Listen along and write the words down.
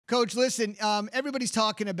Coach, listen, everybody's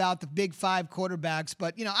talking about the big five quarterbacks,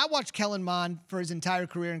 but, I watched Kellen Mond for his entire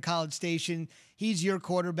career in College Station. He's your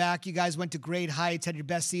quarterback. You guys went to great heights, had your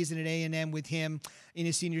best season at A&M with him in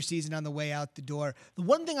his senior season on the way out the door. The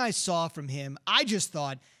one thing I saw from him, I just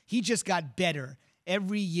thought he just got better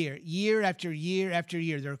every year, year after year after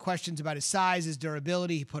year. There were questions about his size, his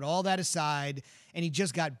durability. He put all that aside, and he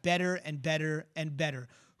just got better and better and better.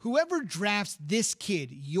 Whoever drafts this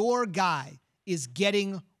kid, your guy, is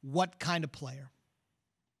getting what kind of player?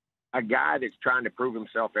 A guy that's trying to prove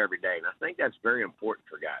himself every day. And I think that's very important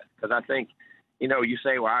for guys, because I think, you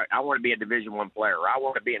say, well, I want to be a Division I player, or I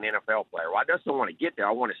want to be an NFL player. Well, I just don't want to get there.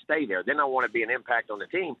 I want to stay there. Then I want to be an impact on the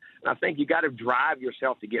team. And I think you got to drive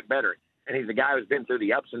yourself to get better. And he's a guy who's been through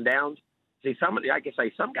the ups and downs. See, some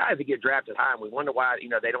guys that get drafted high, and we wonder why,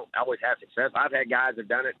 they don't always have success. I've had guys that have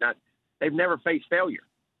done it. They've never faced failure.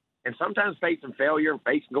 And sometimes facing failure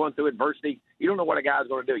and going through adversity, you don't know what a guy's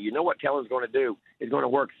going to do. You know what Kellen's going to do. He's going to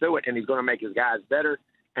work through it, and he's going to make his guys better.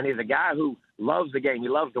 And he's a guy who loves the game. He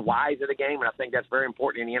loves the whys of the game, and I think that's very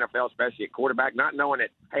important in the NFL, especially at quarterback, not knowing that,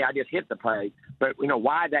 hey, I just hit the play, but,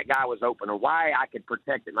 why that guy was open, or why I could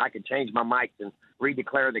protect it, and I could change my mics and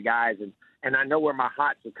redeclare the guys, and I know where my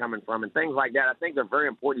hots are coming from, and things like that. I think they're very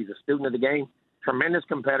important. He's a student of the game, tremendous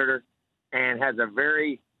competitor, and has a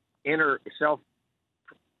very inner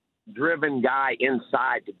driven guy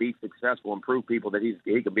inside to be successful and prove people that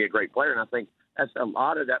he could be a great player. And I think that's a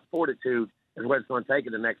lot of that fortitude is what it's going to take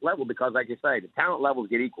at the next level, because, like you say, the talent levels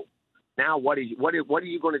get equal. Now, what are you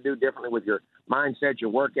going to do differently with your mindset,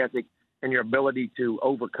 your work ethic, and your ability to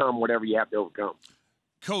overcome whatever you have to overcome?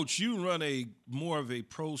 Coach, you run more of a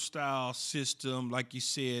pro-style system, like you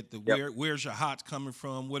said. Where's your hots coming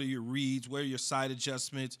from? What are your reads? Where are your side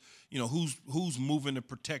adjustments? Who's moving the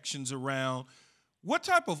protections around? What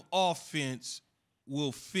type of offense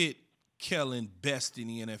will fit Kellen best in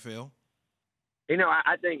the NFL?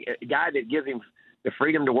 I think a guy that gives him the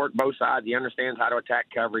freedom to work both sides. He understands how to attack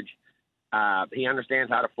coverage. He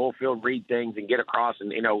understands how to full field read things and get across.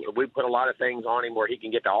 And, we put a lot of things on him where he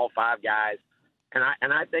can get to all five guys.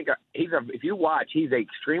 And I think if you watch, he's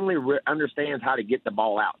extremely understands how to get the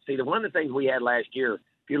ball out. See, one of the things we had last year,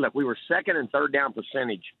 if you look, we were second and third down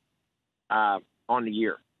percentage on the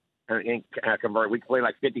year. And convert. We played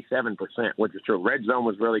like 57%, which is true. Red zone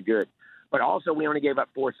was really good. But also we only gave up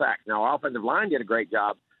 4 sacks. Now, our offensive line did a great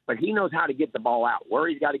job, but he knows how to get the ball out, where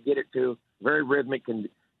he's got to get it to, very rhythmic, can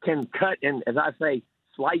cut and, as I say,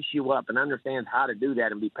 slice you up, and understands how to do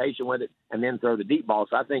that and be patient with it and then throw the deep ball.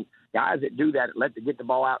 So I think guys that do that, get the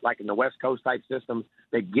ball out like in the West Coast type systems,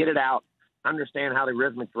 they get it out, understand how to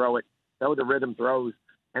rhythmic throw it, throw the rhythm throws,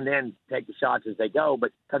 and then take the shots as they go.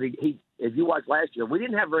 But because he, as you watched last year, we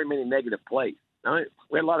didn't have very many negative plays.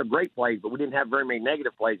 We had a lot of great plays, but we didn't have very many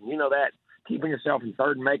negative plays. And that, keeping yourself in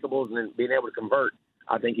third and makeables and then being able to convert,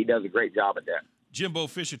 I think he does a great job at that. Jimbo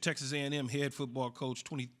Fisher, Texas A&M head football coach,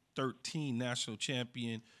 2013 national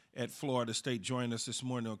champion at Florida State, joining us this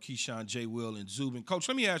morning on Keyshawn, J. Will, and Zubin. Coach,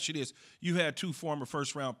 let me ask you this. You had 2 former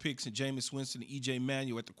first-round picks in Jameis, Winston, and E.J.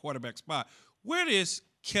 Manuel at the quarterback spot. Where does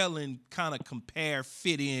Kellen kind of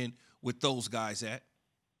fit in with those guys at?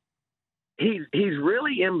 He's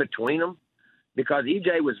really in between them, because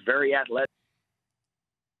E.J. was very athletic.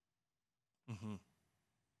 Mm-hmm.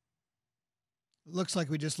 Looks like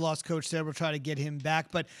we just lost Coach there. We'll try to get him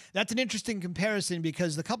back. But that's an interesting comparison,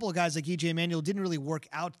 because a couple of guys like E.J. Manuel didn't really work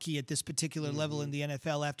out key at this particular level in the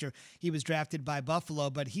NFL after he was drafted by Buffalo.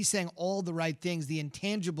 But he's saying all the right things. The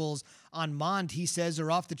intangibles on Mond, he says,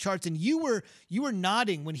 are off the charts. And you were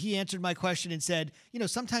nodding when he answered my question and said,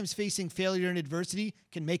 sometimes facing failure and adversity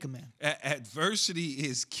can make a man. Adversity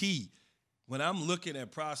is key. When I'm looking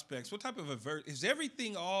at prospects, what type of is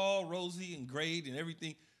everything all rosy and great and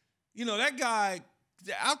everything? That guy,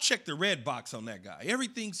 I'll check the red box on that guy.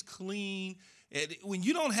 Everything's clean. When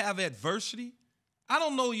you don't have adversity, I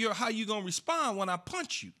don't know how you're going to respond when I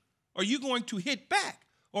punch you. Are you going to hit back,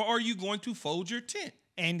 or are you going to fold your tent?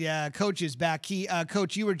 And Coach is back.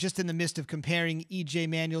 Coach, you were just in the midst of comparing E.J.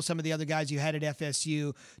 Manuel, some of the other guys you had at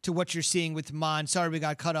FSU, to what you're seeing with Mond. Sorry we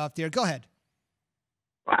got cut off there. Go ahead.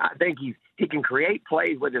 I think he can create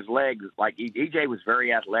plays with his legs. Like E.J. was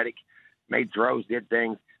very athletic, made throws, did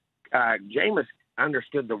things. Jameis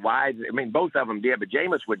understood the whys. I mean, both of them did, but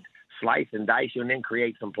Jameis would slice and dice you and then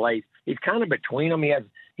create some plays. He's kind of between them.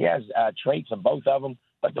 He has traits of both of them.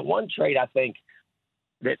 But the one trait I think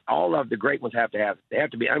that all of the great ones have, they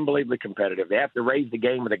have to be unbelievably competitive. They have to raise the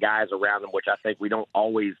game of the guys around them, which I think we don't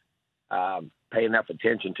always pay enough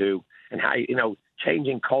attention to. And how,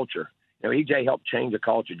 changing culture. EJ helped change the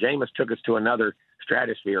culture. Jameis took us to another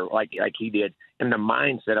stratosphere like he did in the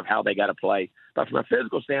mindset of how they got to play. But from a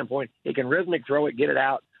physical standpoint, he can rhythmic throw it, get it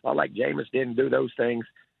out, like Jameis didn't do those things.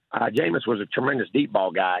 Jameis was a tremendous deep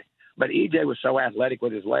ball guy, but EJ was so athletic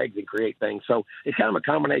with his legs and create things. So it's kind of a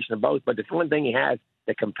combination of both. But the one thing he has,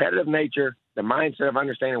 the competitive nature, the mindset of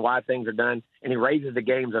understanding why things are done, and he raises the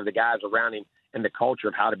games of the guys around him and the culture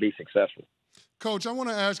of how to be successful. Coach, I want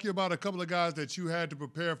to ask you about a couple of guys that you had to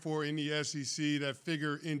prepare for in the SEC that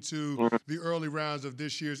figure into the early rounds of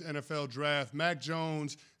this year's NFL draft. Mac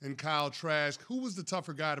Jones and Kyle Trask. Who was the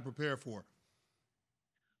tougher guy to prepare for?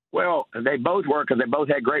 Well, they both were, because they both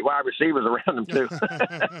had great wide receivers around them, too.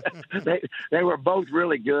 They were both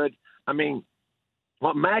really good. I mean,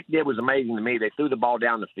 what Mac did was amazing to me. They threw the ball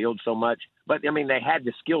down the field so much. But, I mean, they had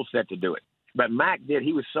the skill set to do it. But Mac did.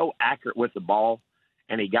 He was so accurate with the ball,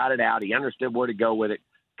 and he got it out. He understood where to go with it.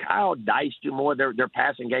 Kyle diced you more. Their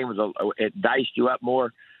passing game it diced you up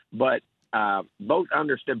more. But both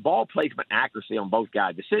understood ball placement accuracy on both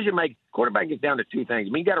guys. Decision-making, quarterback gets down to two things.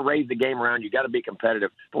 I mean, you got to raise the game around. You got to be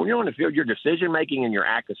competitive. But when you're on the field, your decision-making and your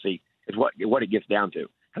accuracy is what it gets down to.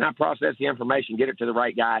 Can I process the information, get it to the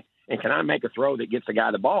right guy, and can I make a throw that gets the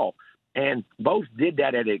guy the ball? And both did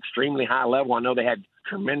that at an extremely high level. I know they had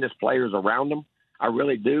tremendous players around them. I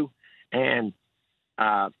really do. And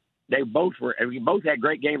we both had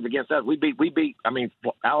great games against us. We beat, I mean,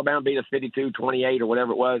 Alabama beat us 52-28 or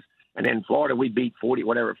whatever it was. And then Florida, we beat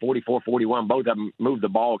 44-41. Both of them moved the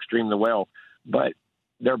ball extremely well. But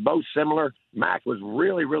they're both similar. Mac was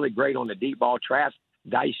really, really great on the deep ball. Trask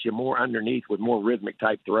diced you more underneath with more rhythmic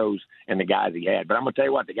type throws and the guys he had. But I'm going to tell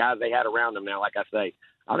you what, the guys they had around them now, like I say,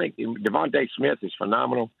 I think Devontae Smith is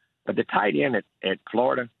phenomenal. But the tight end at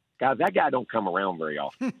Florida, guys, that guy don't come around very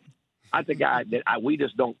often. That's a guy that we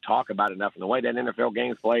just don't talk about enough in the way that NFL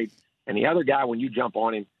game's played. And the other guy, when you jump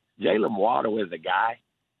on him, Jalen Waddle is a guy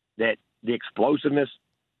that the explosiveness,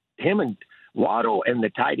 him and Waddle and the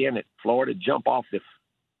tight end at Florida jump off the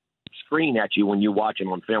screen at you when you watch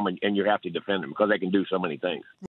them on film and you have to defend them because they can do so many things.